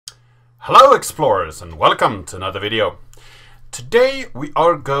Hello explorers and welcome to another video. Today we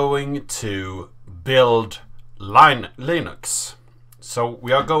are going to build Linux. So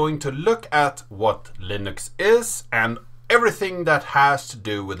we are going to look at what Linux is and everything that has to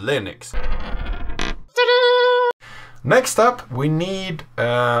do with Linux. Next up we need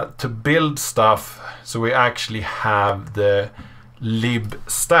to build stuff so we actually have the lib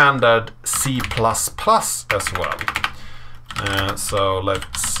standard C++ as well. So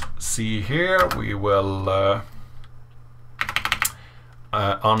let's see here, we will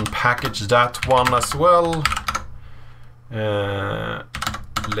unpackage that one as well.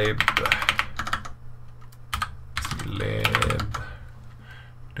 Lib.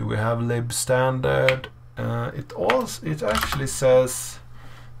 Do we have lib standard? It actually says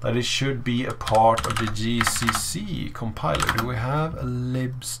that it should be a part of the GCC compiler. Do we have a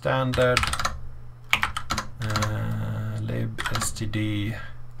lib standard? Lib std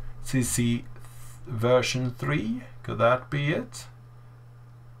cc version 3, could that be it?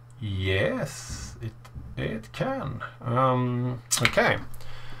 Yes, it can. Okay,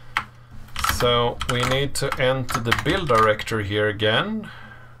 so we need to enter the build directory here again,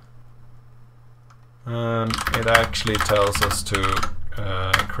 and it actually tells us to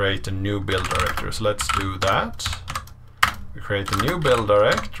create a new build directory. So let's do that. We create a new build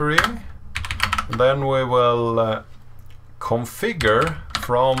directory, and then we will configure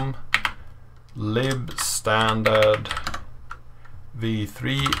from lib standard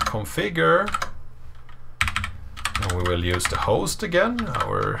v3 configure, and we will use the host again,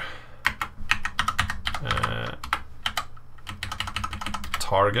 our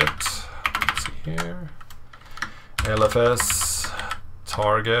target. Let's see here, lfs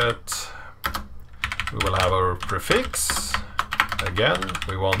target. We will have our prefix. Again,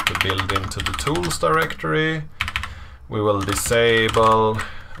 we want to build into the tools directory. We will disable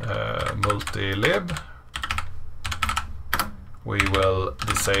multi-lib. We will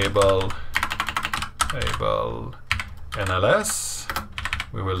disable NLS.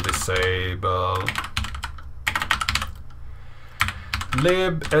 We will disable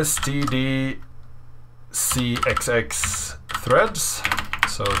lib std cxx threads.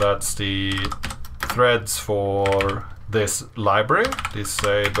 So that's the threads for this library.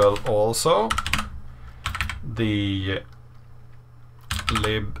 Disable also the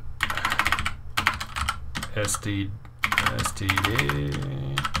lib std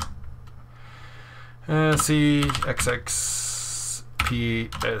cxx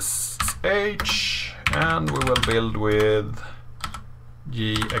psh, and we will build with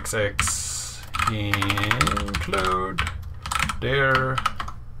gxx include there,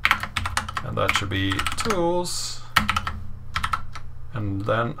 and that should be tools, and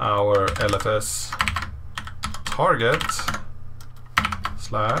then our lfs target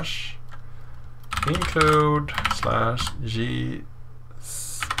slash include slash g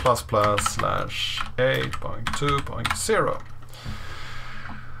slash 8.2.0.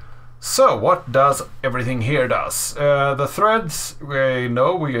 So what does everything here does? The threads, we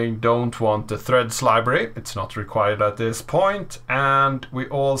know we don't want the threads library, it's not required at this point, and we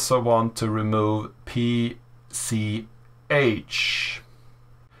also want to remove pch.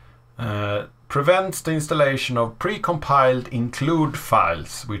 Prevents the installation of precompiled include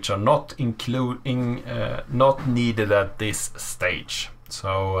files which are not needed at this stage.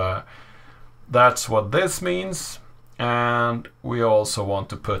 So that's what this means, and we also want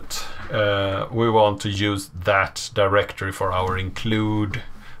to put we want to use that directory for our include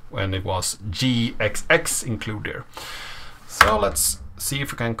when it was gxx include here. So let's see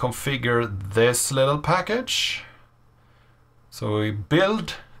if we can configure this little package. So we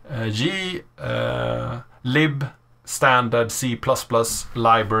build lib standard C++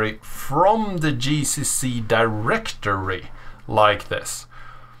 library from the GCC directory like this.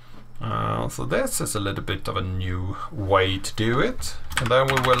 So this is a little bit of a new way to do it, and then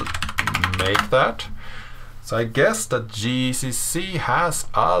we will make that. So I guess that GCC has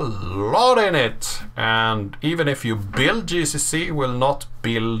a lot in it, and even if you build GCC, will not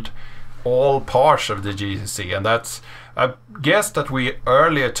build all parts of the GCC, and that's, I guess that we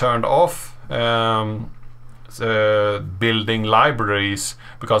earlier turned off building libraries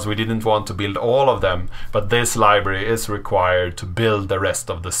because we didn't want to build all of them, but this library is required to build the rest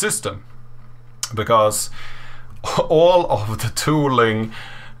of the system, because all of the tooling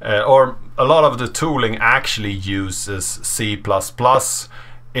or a lot of the tooling actually uses C++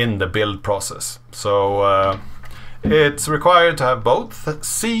 in the build process. So it's required to have both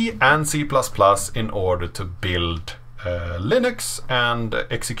C and C++ in order to build Linux and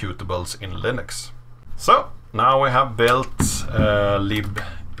executables in Linux. So now we have built lib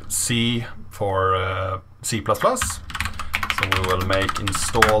C for C++. So we will make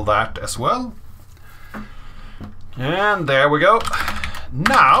install that as well. And there we go.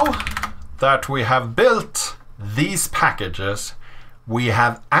 Now that we have built these packages, we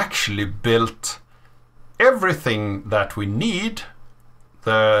have actually built everything that we need,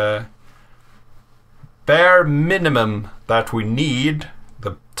 the bare minimum that we need,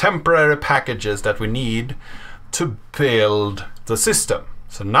 the temporary packages that we need to build the system.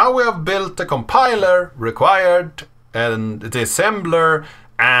 So now we have built the compiler required and the assembler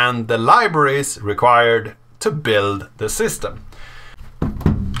and the libraries required to build the system.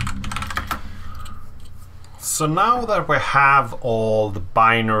 So now that we have all the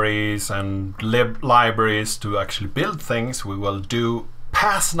binaries and lib libraries to actually build things, we will do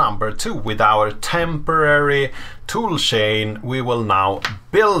pass number 2 with our temporary toolchain. We will now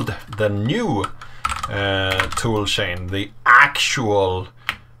build the new toolchain, the actual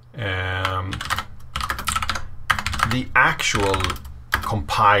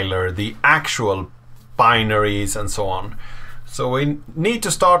compiler, the actual binaries and so on. So we need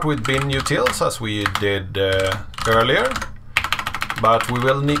to start with binutils as we did earlier, but we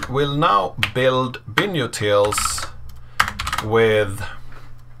will now build binutils with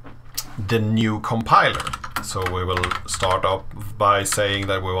the new compiler. So we will start up by saying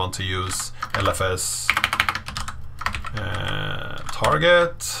that we want to use LFS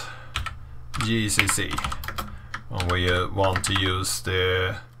target GCC, and we want to use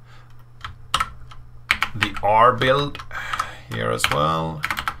the R build here as well.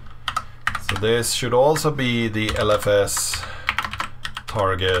 So this should also be the LFS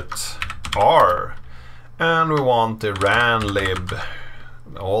target R, and we want the ranlib,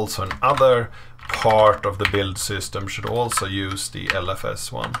 also another part of the build system should also use the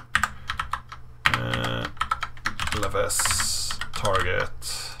LFS one. LFS target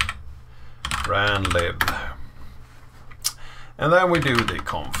ranlib, and then we do the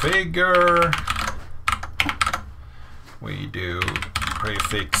configure. We do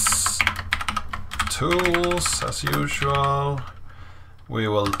prefix tools as usual. We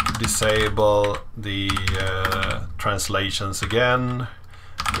will disable the translations again.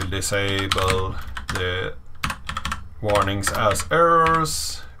 We'll disable the warnings as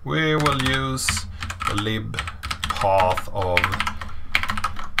errors. We will use the lib path of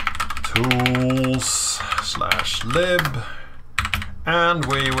tools/lib, and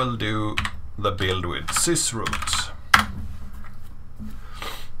we will do the build with sysroot.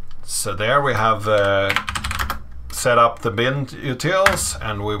 So there we have set up the binutils,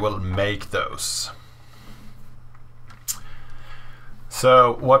 and we will make those.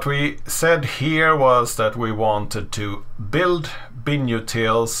 So what we said here was that we wanted to build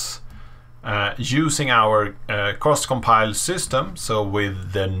binutils using our cross-compiled system. So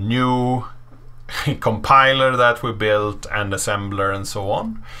with the new compiler that we built and assembler and so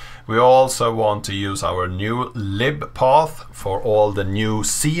on. We also want to use our new lib path for all the new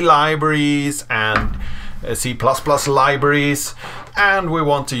C libraries and C++ libraries, and we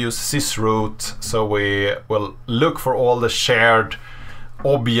want to use sysroot, so we will look for all the shared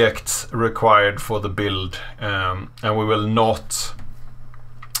objects required for the build, and we will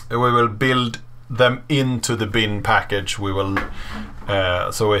build them into the bin package. We will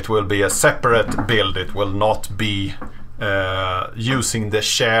so it will be a separate build. It will not be using the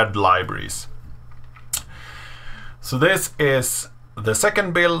shared libraries. So this is the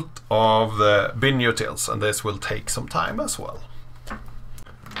second build of the binutils, and this will take some time as well.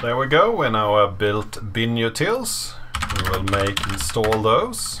 There we go. We now have built binutils. We will install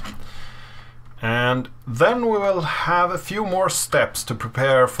those, and then we will have a few more steps to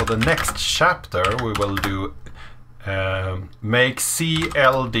prepare for the next chapter. We will do make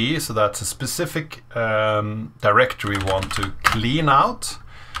CLD, so that's a specific directory we want to clean out,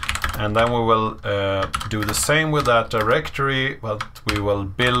 and then we will do the same with that directory, but we will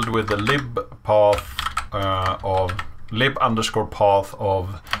build with the lib path of lib_path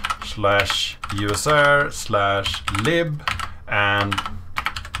of /usr/lib and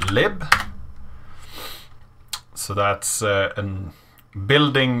lib. So that's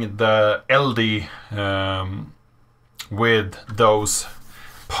building the LD with those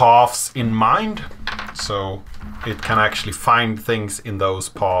paths in mind, so it can actually find things in those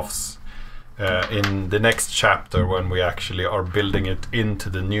paths in the next chapter when we actually are building it into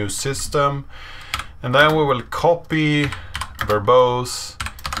the new system. And then we will copy verbose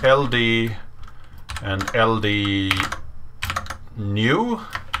LD and LD new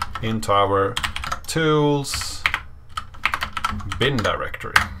into our tools bin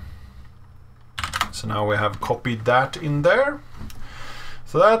directory. So now we have copied that in there.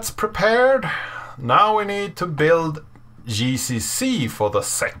 So that's prepared. Now we need to build GCC for the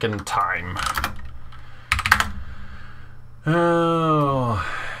second time.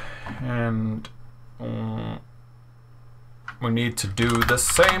 And we need to do the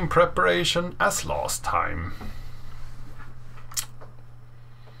same preparation as last time.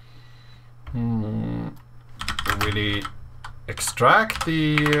 We extract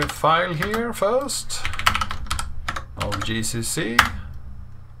the file here first of GCC.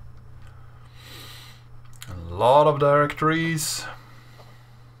 A lot of directories.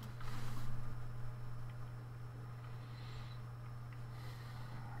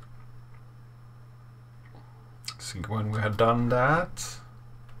 See when we had done that,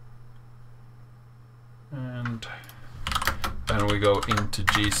 and then we go into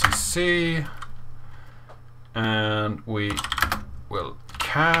GCC and we will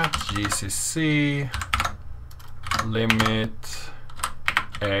cat GCC limit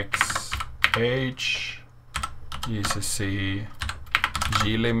x h GCC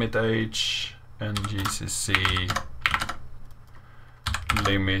g limit h and GCC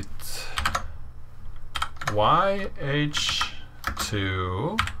limit y h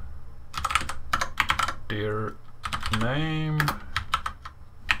to dir name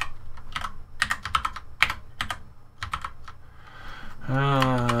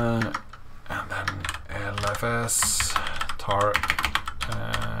and then lfs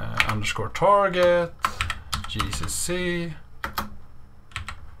underscore target GCC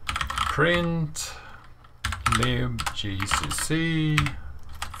print lib GCC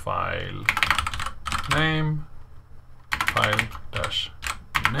file name file dash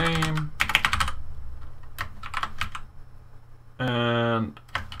name and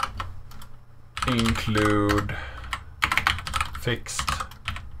include fixed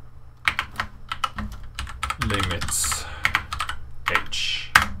limits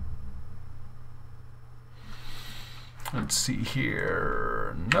h. Let's see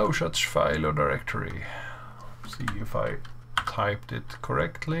here, no such file or directory. See if I typed it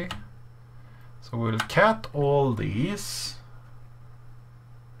correctly. So we'll cat all these.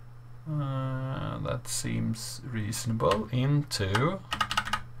 That seems reasonable. Into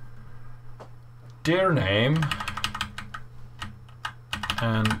dir name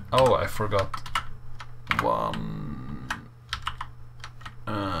and oh, I forgot one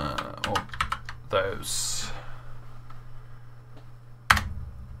of those.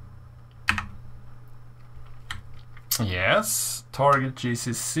 Yes, target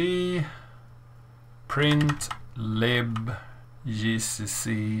GCC print lib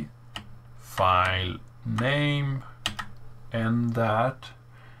GCC file name and that.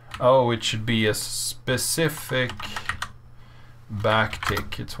 Oh, it should be a specific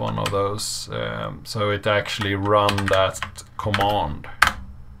backtick. It's one of those, so it actually run that command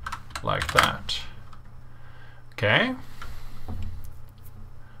like that. Okay.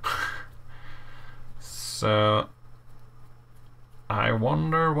 So I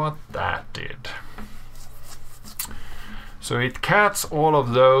wonder what that did. So it cats all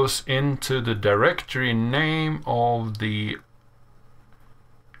of those into the directory name of the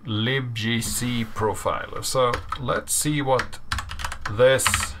libgc profiler. So let's see what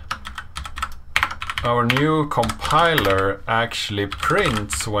this, our new compiler, actually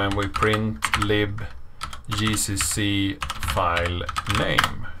prints when we print libgcc file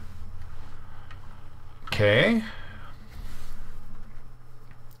name. Okay.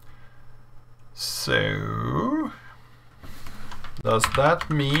 So does that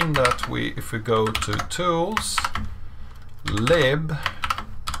mean that if we go to tools, lib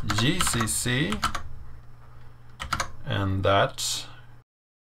gcc, and that's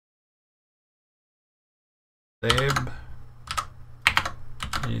lib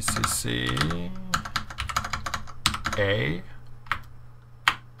gcc a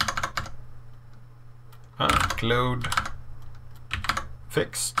include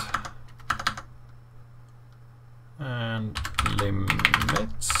fixed and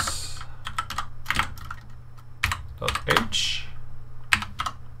limits .h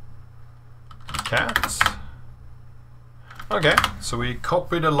cat. Okay, so we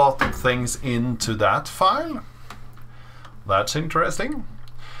copied a lot of things into that file. That's interesting.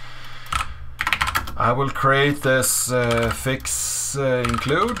 I will create this fix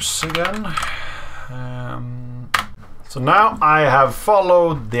includes again. So now I have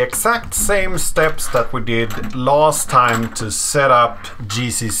followed the exact same steps that we did last time to set up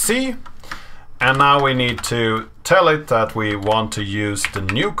GCC, and now we need to tell it that we want to use the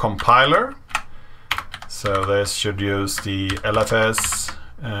new compiler. So this should use the LFS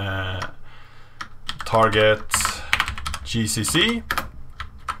target GCC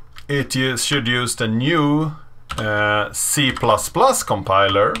it should use the new C++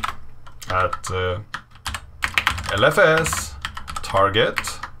 compiler at LFS target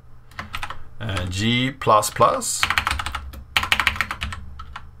G++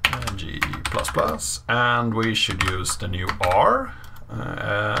 and we should use the new R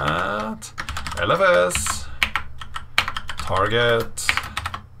at LFS target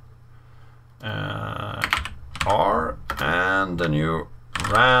R and the new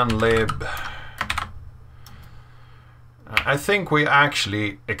ranlib. I think we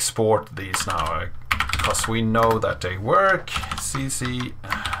actually export these now because we know that they work. CC,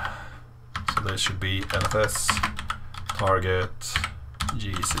 so there should be LFS target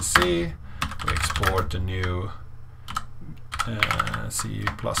GCC. We export the new C++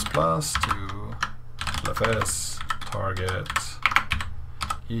 to LFS target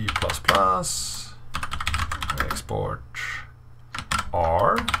E++. We export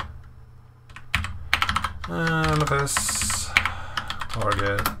R LFS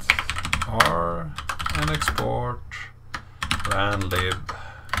target R and export ranlib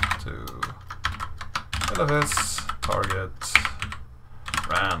to LFS target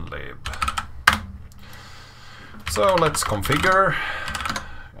ranlib. So let's configure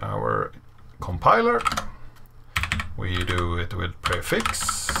our compiler. We do it with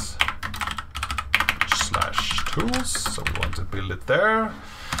prefix /tools, so we want to build it there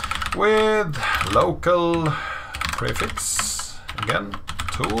with local prefix, again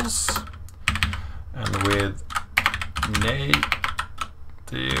tools, and with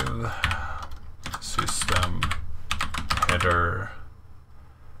native system header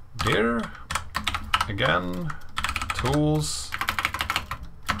dir, again tools,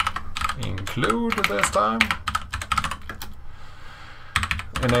 include this time,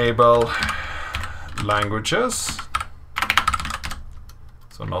 enable languages,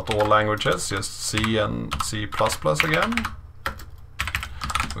 so not all languages, just C and C++ again.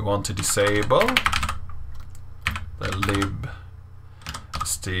 We want to disable the lib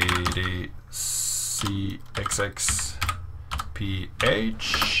stdcxxph.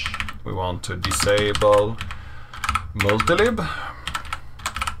 We want to disable multilib.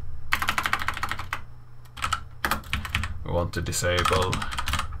 We want to disable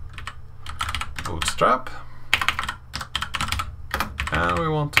bootstrap. And we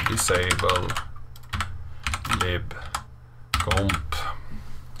want to disable libcomp.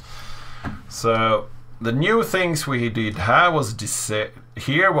 So the new things we did have was disable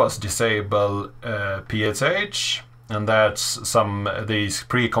PSH, and that's some these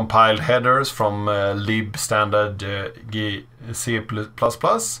pre-compiled headers from lib standard C++.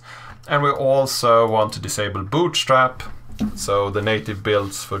 And we also want to disable bootstrap. So the native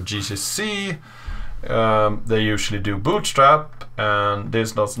builds for GCC, they usually do bootstrap, and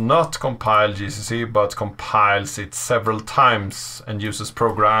this does not compile GCC but compiles it several times and uses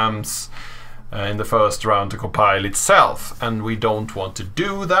programs in the first round to compile itself, and we don't want to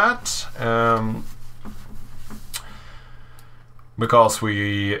do that because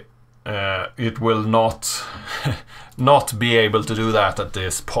we it will not not be able to do that at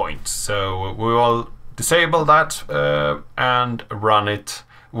this point. So we will disable that and run it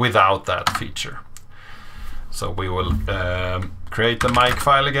without that feature. So we will create the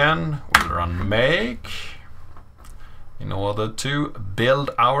Makefile again. We'll run make in order to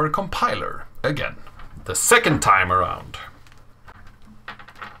build our compiler again, the second time around.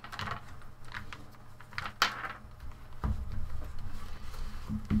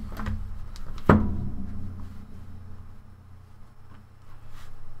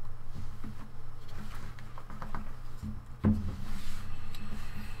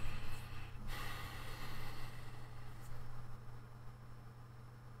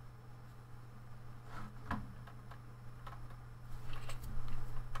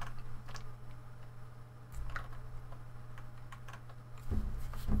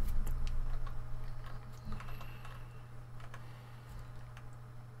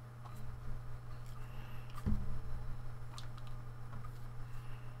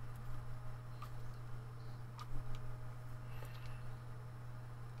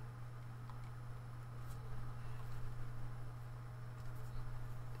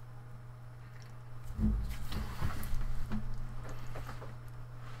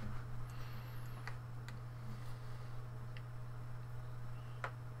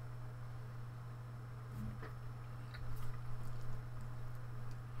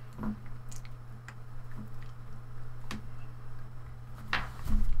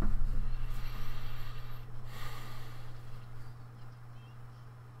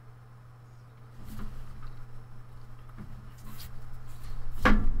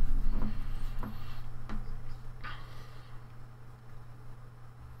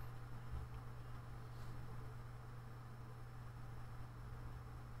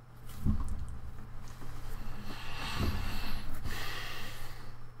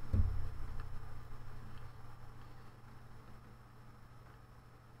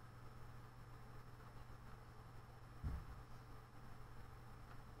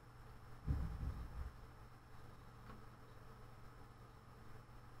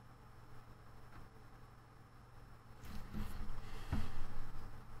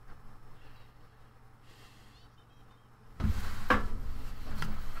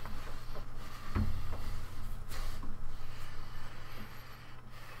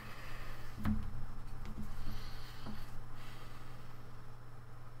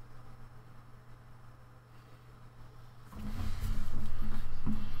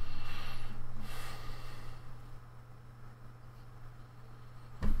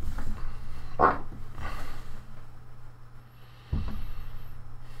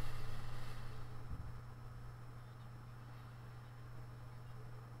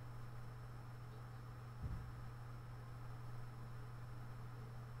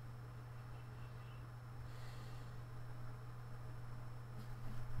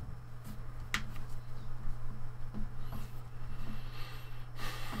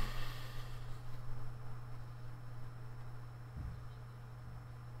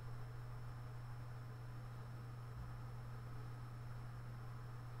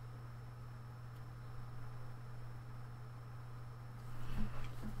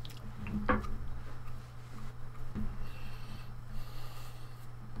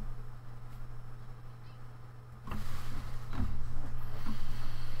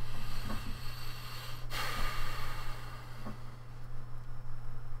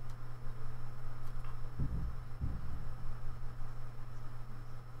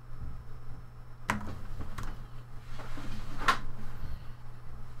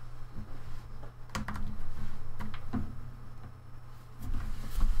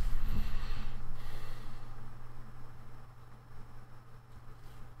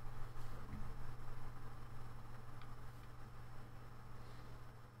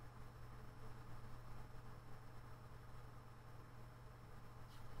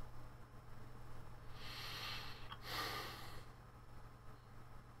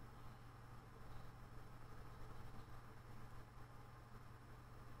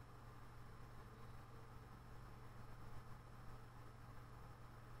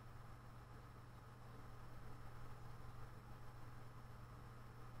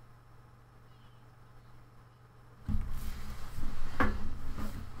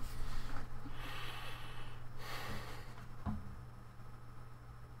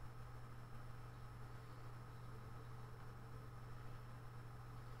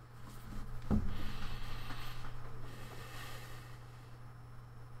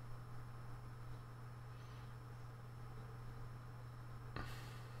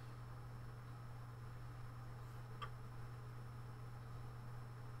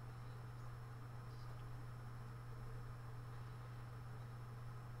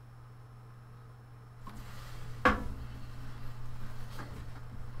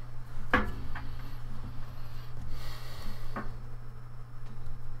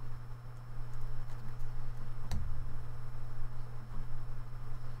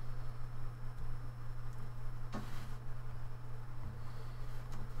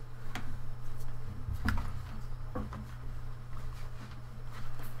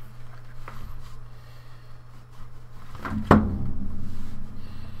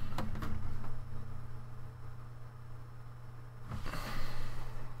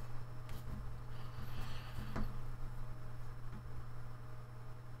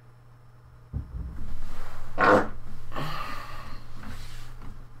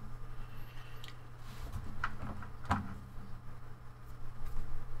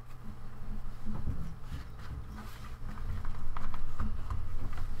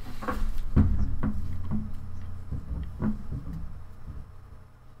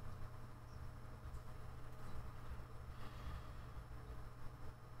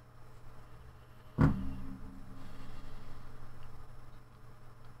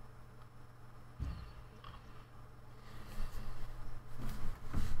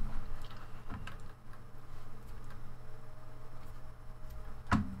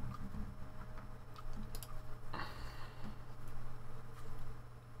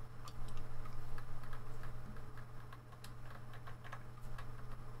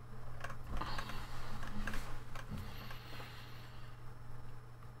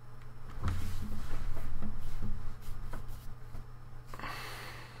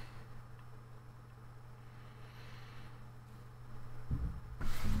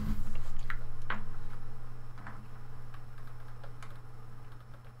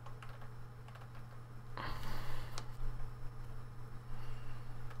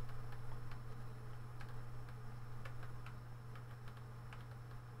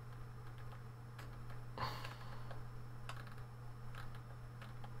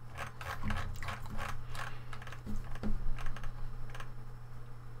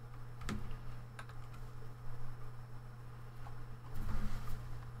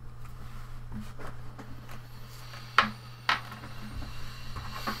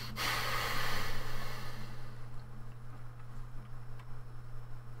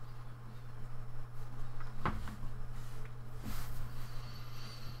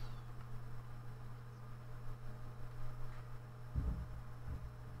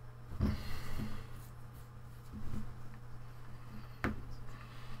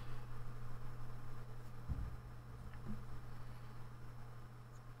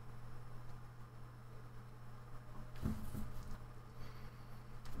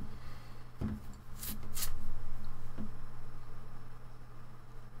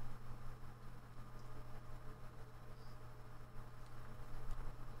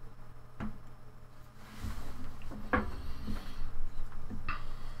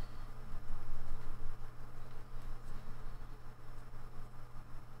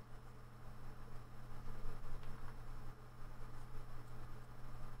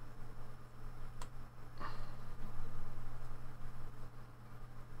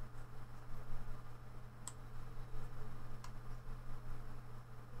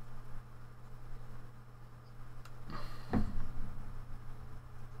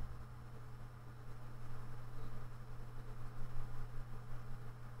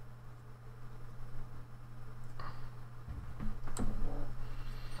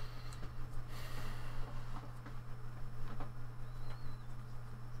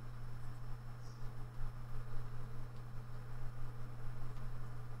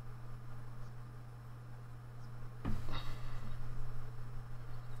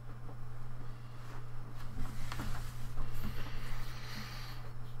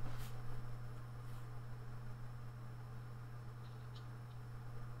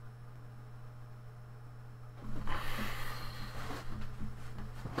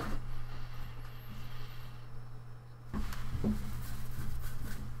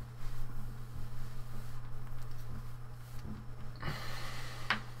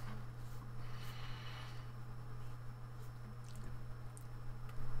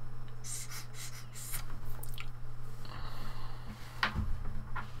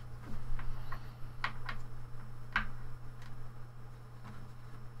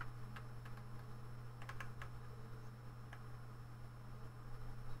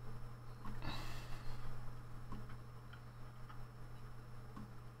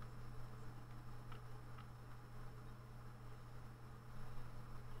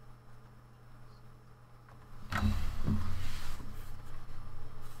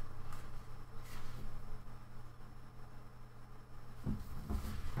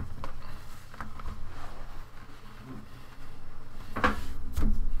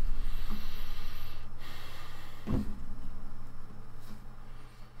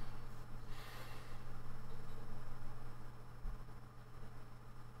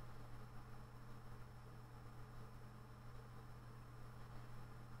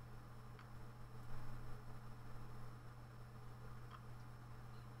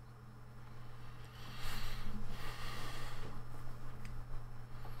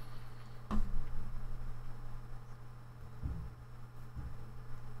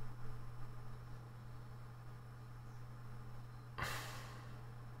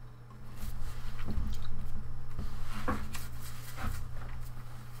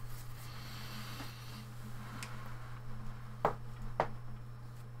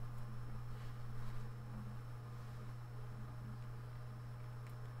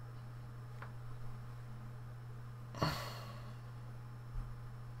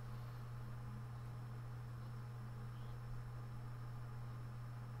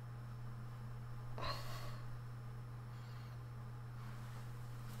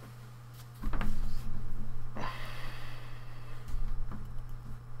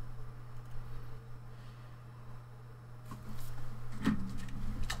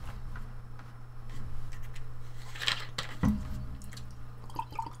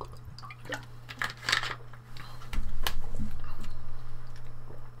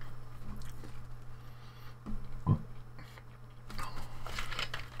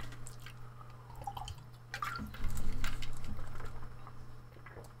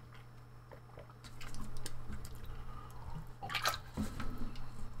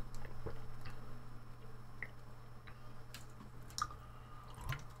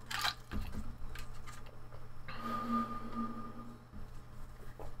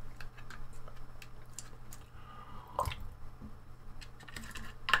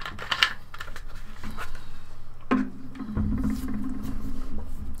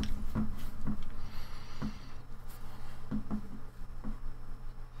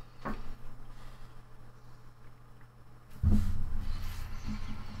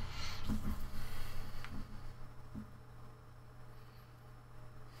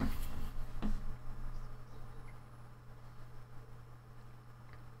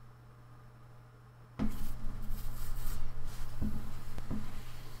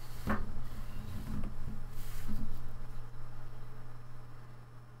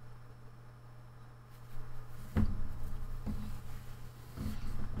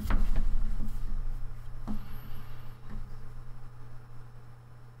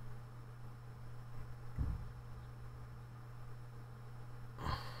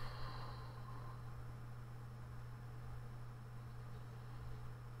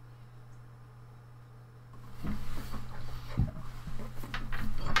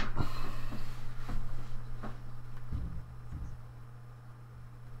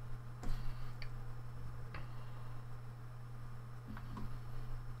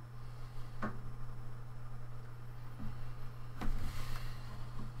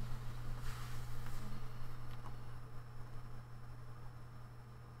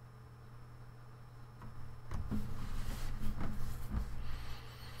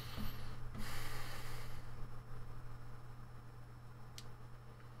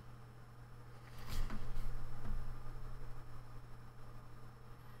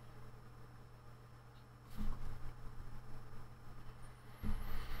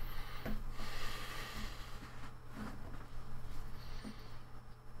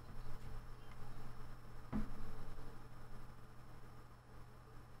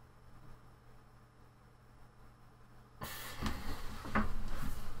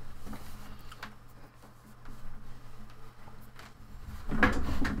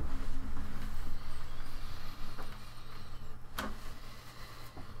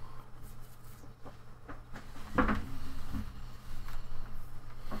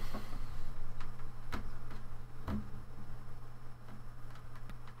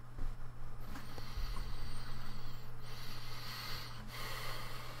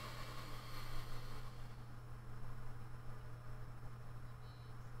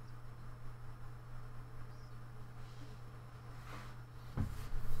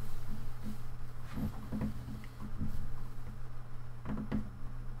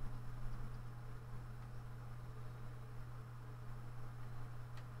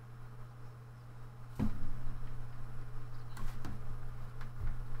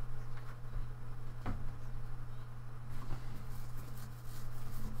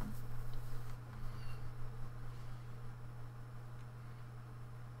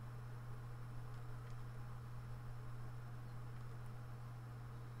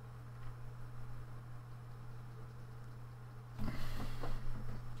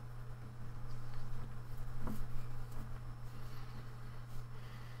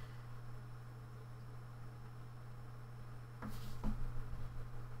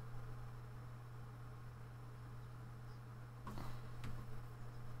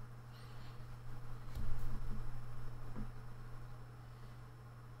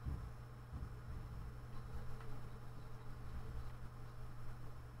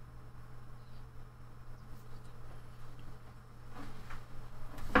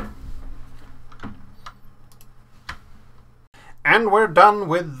 And we're done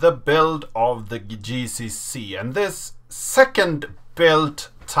with the build of the GCC. And this second build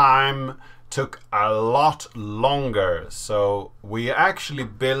time took a lot longer. So we actually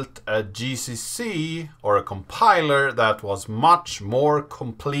built a GCC or a compiler that was much more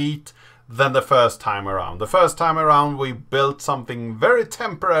complete than the first time around. The first time around we built something very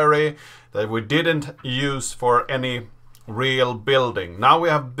temporary that we didn't use for any real building. Now we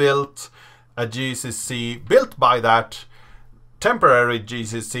have built a GCC built by that temporary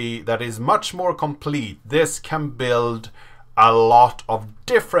GCC that is much more complete. This can build a lot of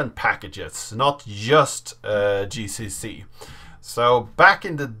different packages, not just GCC. So back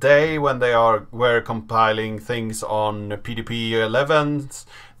in the day when they were compiling things on PDP 11s,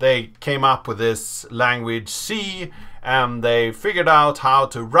 they came up with this language C, and they figured out how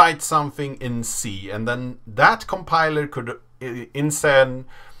to write something in C, and then that compiler could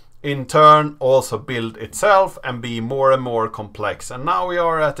in turn also build itself and be more and more complex. And now we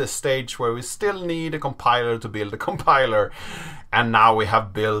are at a stage where we still need a compiler to build a compiler, and now we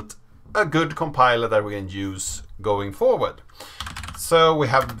have built a good compiler that we can use going forward. So we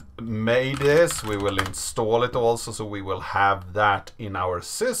have made this, we will install it also, so we will have that in our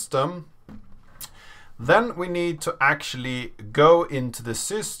system. Then we need to actually go into the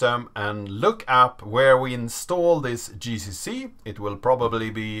system and look up where we install this GCC. It will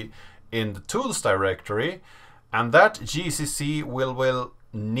probably be in the tools directory, and that GCC will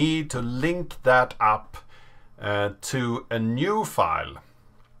need to link that up to a new file,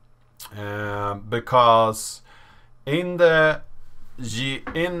 because in the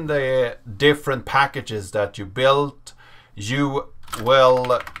different packages that you built, you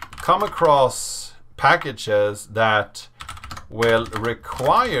will come across packages that will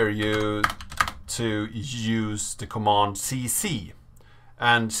require you to use the command cc.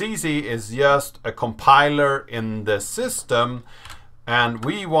 And cc is just a compiler in the system, and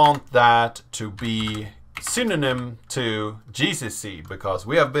we want that to be synonym to GCC because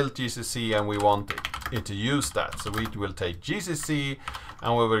we have built GCC and we want it to use that. So we will take GCC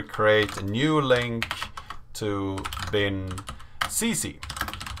and we will create a new link to bin cc.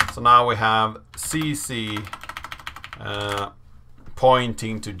 So now we have cc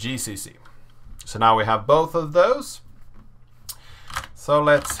pointing to GCC. So now we have both of those. So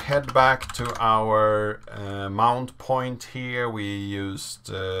let's head back to our mount point here. We used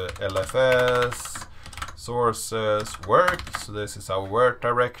LFS, sources, work. So this is our work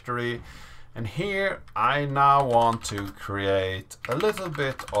directory. And here I now want to create a little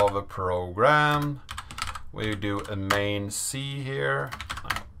bit of a program. We do a main C here.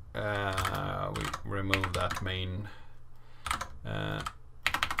 We remove that main.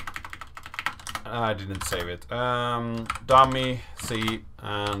 I didn't save it. Dummy C,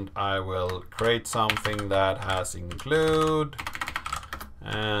 and I will create something that has include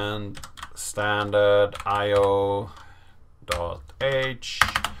and standard io.h,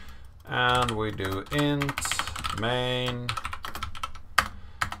 and we do int main,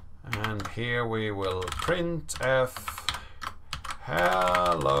 and here we will print f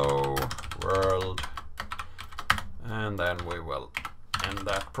hello world, and then we will end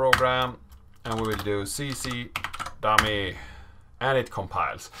that program. And we will do cc dummy, and it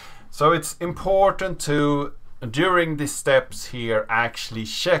compiles. So it's important to, during the steps here, actually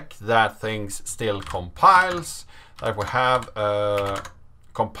check that things still compiles, that we have a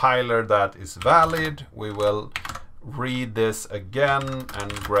compiler that is valid. We will read this again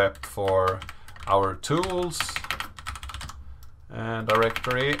and grep for our tools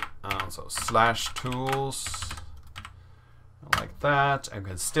directory, so /tools. Like that, and you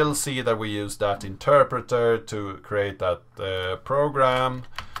can still see that we use that interpreter to create that program,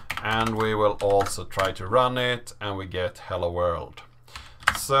 and we will also try to run it, and we get hello world.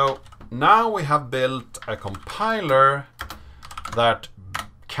 So now we have built a compiler that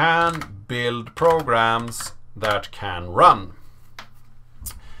can build programs that can run.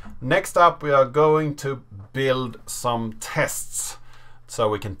 Next up, we are going to build some tests so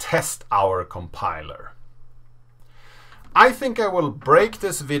we can test our compiler. I think I will break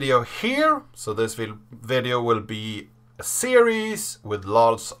this video here. So this video will be a series with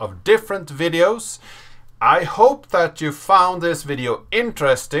lots of different videos. I hope that you found this video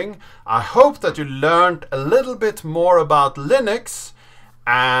interesting. I hope that you learned a little bit more about Linux,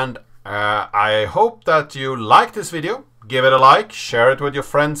 and I hope that you like this video. Give it a like, share it with your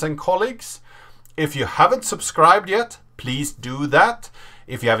friends and colleagues. If you haven't subscribed yet, please do that.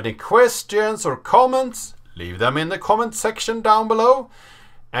 If you have any questions or comments, leave them in the comment section down below,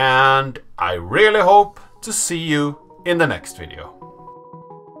 and I really hope to see you in the next video.